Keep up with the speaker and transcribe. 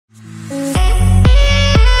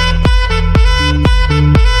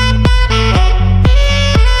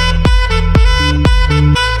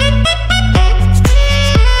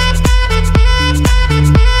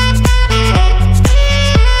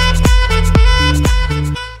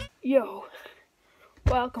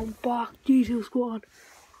Welcome back, Jesus Squad.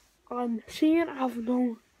 And seeing I've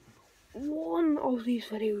done one of these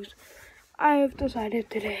videos, I have decided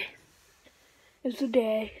today is the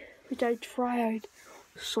day which I try out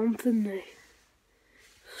something new.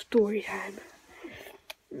 Story time.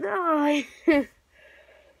 Now, I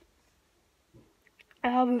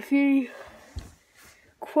have a few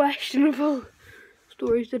questionable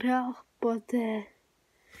stories to tell, but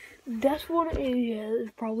this one is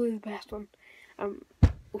probably the best one.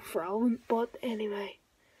 Relevant, but anyway,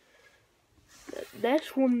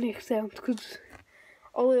 this one makes sense because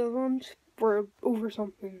all the other ones were over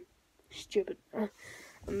something stupid, and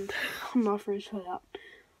I'm not afraid for that.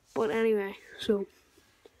 But anyway, so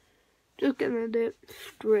just getting into it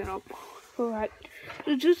straight up. Alright,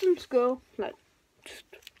 so just in school, just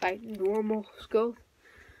like normal school,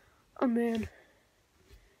 and then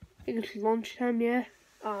it's lunchtime, yeah,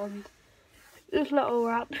 and this little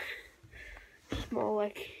rat, small,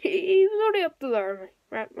 like, he was only up to there,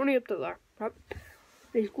 right, only up to there, right,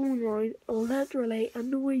 he's going around literally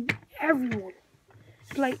annoying everyone.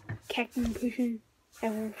 It's like kicking, pushing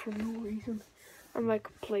everyone for no reason. I'm like,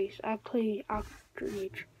 please, I play actor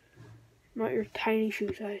age, not your tiny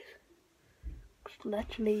shoe size. It's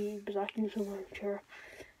literally possessing someone's chair.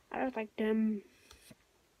 I was like,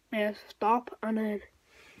 stop, and then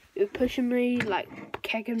he was pushing me, like,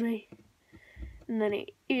 kicking me. And then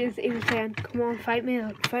he was saying, come on, fight me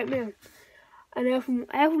out, fight me out. And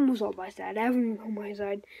everyone was on my side, everyone was on my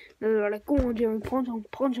side. And they were like, go on, Jimmy, punch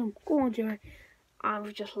him, go on, Jimmy. I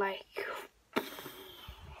was just like,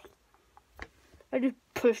 I just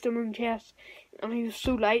pushed him in the chest. And he was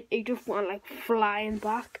so light, he just went like flying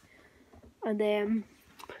back. And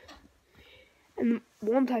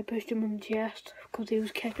once I pushed him in the chest, because he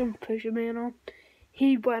was kicking, pushing me and all,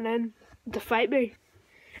 he went in to fight me.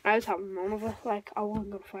 I was having none of it, like, I wasn't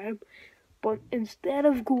going to fight him. But instead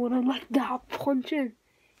of going in like that, punching,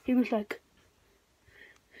 he was like,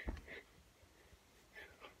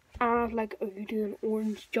 and I was like, are you doing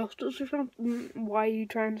orange justice or something? Why are you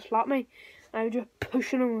trying to slap me? And I was just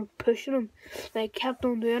pushing him and pushing him. And I kept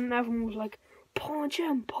on doing it, and everyone was like, punch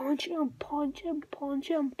him, punch him, punch him, punch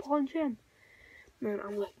him, punch him. Man,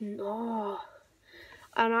 I'm like, no.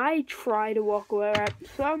 And I try to walk away, right?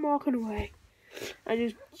 So I'm walking away. I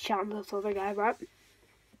just chatting to this other guy, right?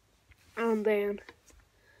 And then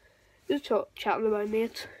just chatting to my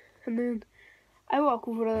mates. And then I walk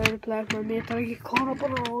over there to play with my mate, and I get caught up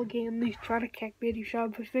on it all again. And he's trying to kick me, and he's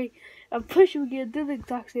trying to push me. I push him again, do the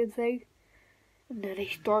exact same thing. And then he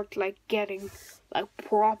starts like getting like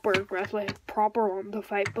proper aggressive, like proper on the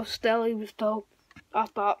fight. But still, he was still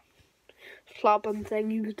at that slapping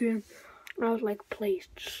thing he was doing. And I was like, please,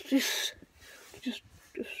 just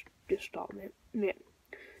stop, mate,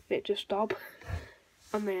 just stop.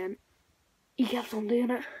 And then he kept on doing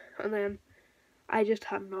it, and then I just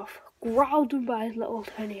had enough. Grabbed him by his little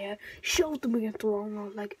tiny head, shoved him against the wall, and I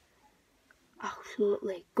was like,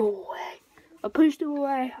 absolutely, go away. I pushed him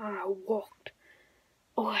away, and I walked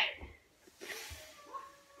away.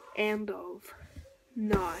 End of.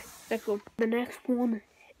 Now, next one. The next one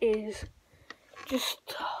is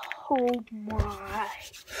just, oh my.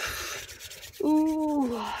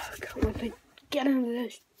 Ooh, can't wait to get into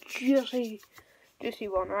this juicy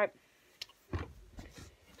one, right?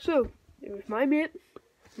 So, it was my mate,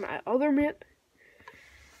 my other mate,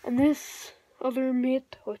 and this other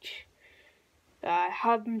mate, which I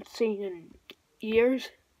hadn't seen in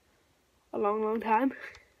years, a long time,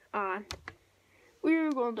 and we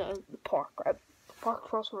were going to the park, right? The park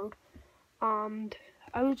across the road, and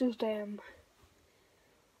I was just going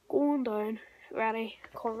down, ready,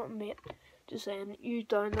 calling up my mate, just saying, you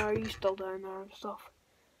down there, you still down there and stuff.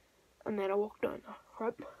 And then I walked down there,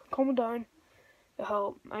 right? Coming down the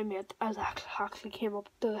hill, my mate actually came up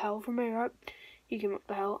the hill for me, right? He came up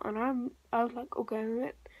the hill, and I was like, okay,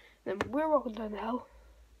 mate. Then we're walking down the hill,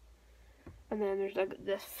 and then there's like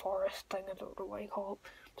this forest thing, I don't know what you call it,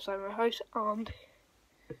 beside my house, and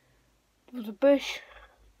there was a bush,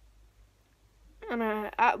 and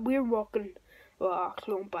we were walking, well,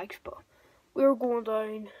 actually on bikes, but we were going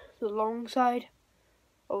down the long side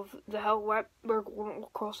of the hill, right? We were going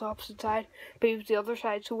across the opposite side, but it was the other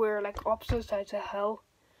side, so we were like opposite sides of the hill,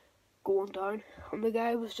 going down, and the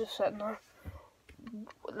guy was just sitting there,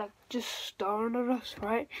 like, just staring at us,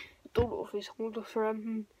 right? I don't know if he's holding us or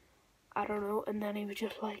anything, I don't know. And then he was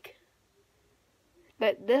just like,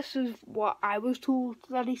 this is what I was told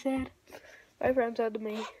that he said. My friend said to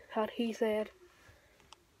me that he said,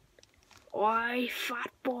 "Oi,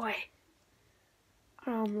 fat boy."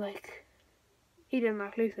 And I'm like, he didn't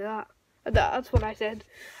actually say that. That's what I said.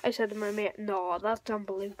 I said to my mate, no, that's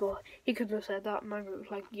unbelievable. He couldn't have said that, and I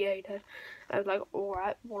was like, yeah, he did. I was like,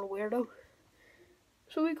 alright, what a weirdo.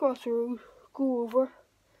 So we cross the road, go over,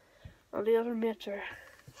 and the other mates are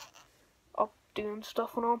up doing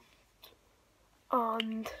stuff and all.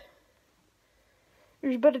 And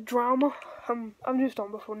there's a bit of drama. I'm just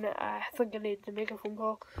on my phone now. I think I need to make a phone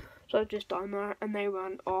call. So I was just down there, and they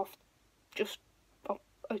ran off just up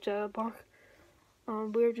outside the park.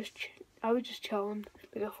 And I was just chilling,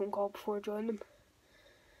 make a phone call before I joined them.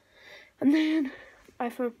 And then I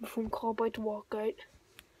found my phone call about to walk out.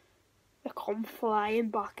 They come flying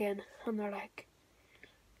back in, and they're like,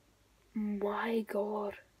 my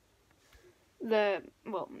God. Well,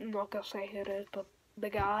 I'm not gonna say who it is, but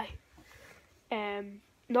the guy,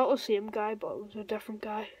 not the same guy, but it was a different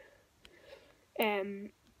guy,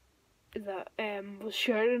 that was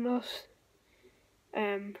shouting at us,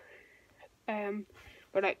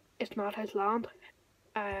 but like, it's not his land,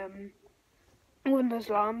 it wasn't his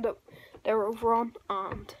land that they were over on,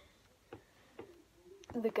 and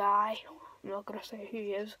the guy, I'm not gonna say who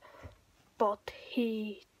he is, but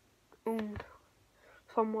he owned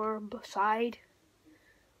somewhere beside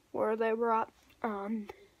where they were at,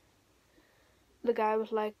 and the guy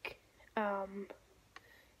was like,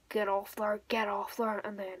 get off there,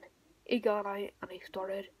 and then he got out and he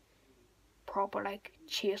started proper like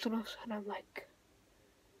chasing us, and I'm like,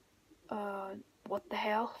 what the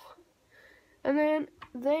hell? And then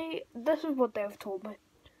this is what they've told me.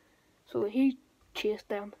 So he chased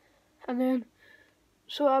them, and then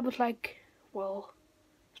so I was like, well,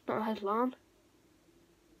 it's not his land.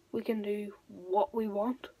 We can do what we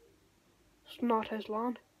want. It's not his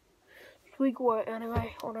land. So we go out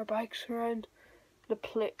anyway on our bikes around the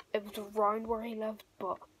place. It was around where he lived,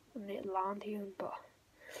 but in the land he owned, but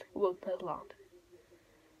it wasn't his land.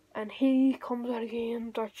 And he comes out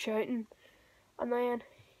again, starts shouting, and then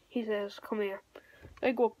he says, come here.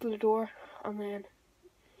 I go up to the door, and then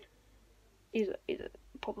he's a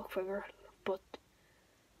public figure, but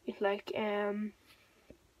he's like,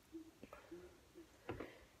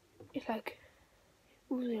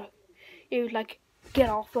 what was he like? He was like, get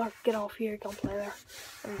off here, don't play there.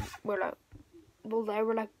 And we're like, well, they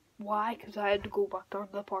were like, why? Because I had to go back down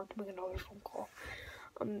to the park to make another phone call.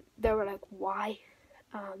 And they were like, why?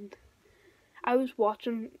 And I was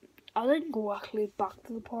watching, I didn't go actually back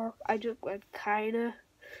to the park. I just went kinda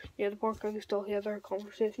near the park. I could still hear their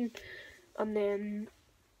conversation. And then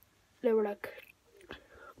they were like,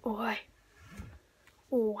 why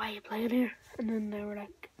are you playing here? And then they were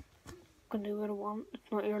like, I can do what I want, it's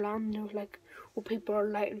not your land. And they was like, well, people are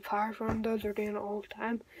lighting fires around there, they're doing it all the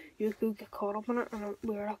time, you could get caught up in it. And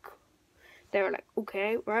we were like, they were like,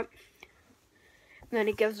 okay, right. And then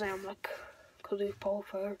he gives them like, because he's Paul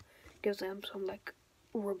Fair, gives them some like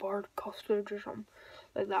reward custard or something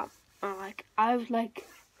like that. And like, I was like,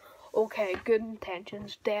 okay, good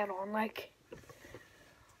intentions, dead on, like,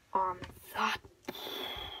 that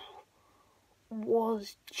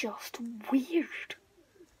was just weird.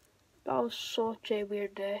 That was such a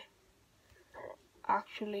weird day.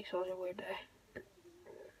 Actually, such a weird day.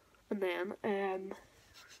 And then,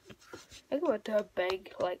 I went to a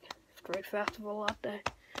big, like, street festival that day.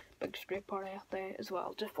 Big street party that day as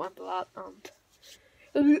well. Just went to that, and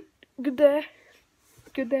it was a good day.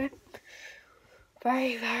 Good day.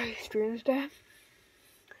 Very, very strange day.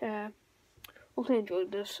 Hopefully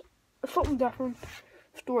enjoyed this. Something different.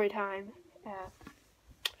 Story time.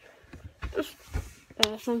 Just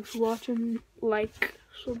thanks for watching. Like,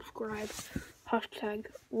 subscribe. Hashtag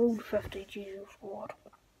Road50 Jesus Squad.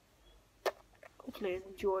 Hopefully you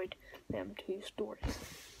enjoyed them two stories.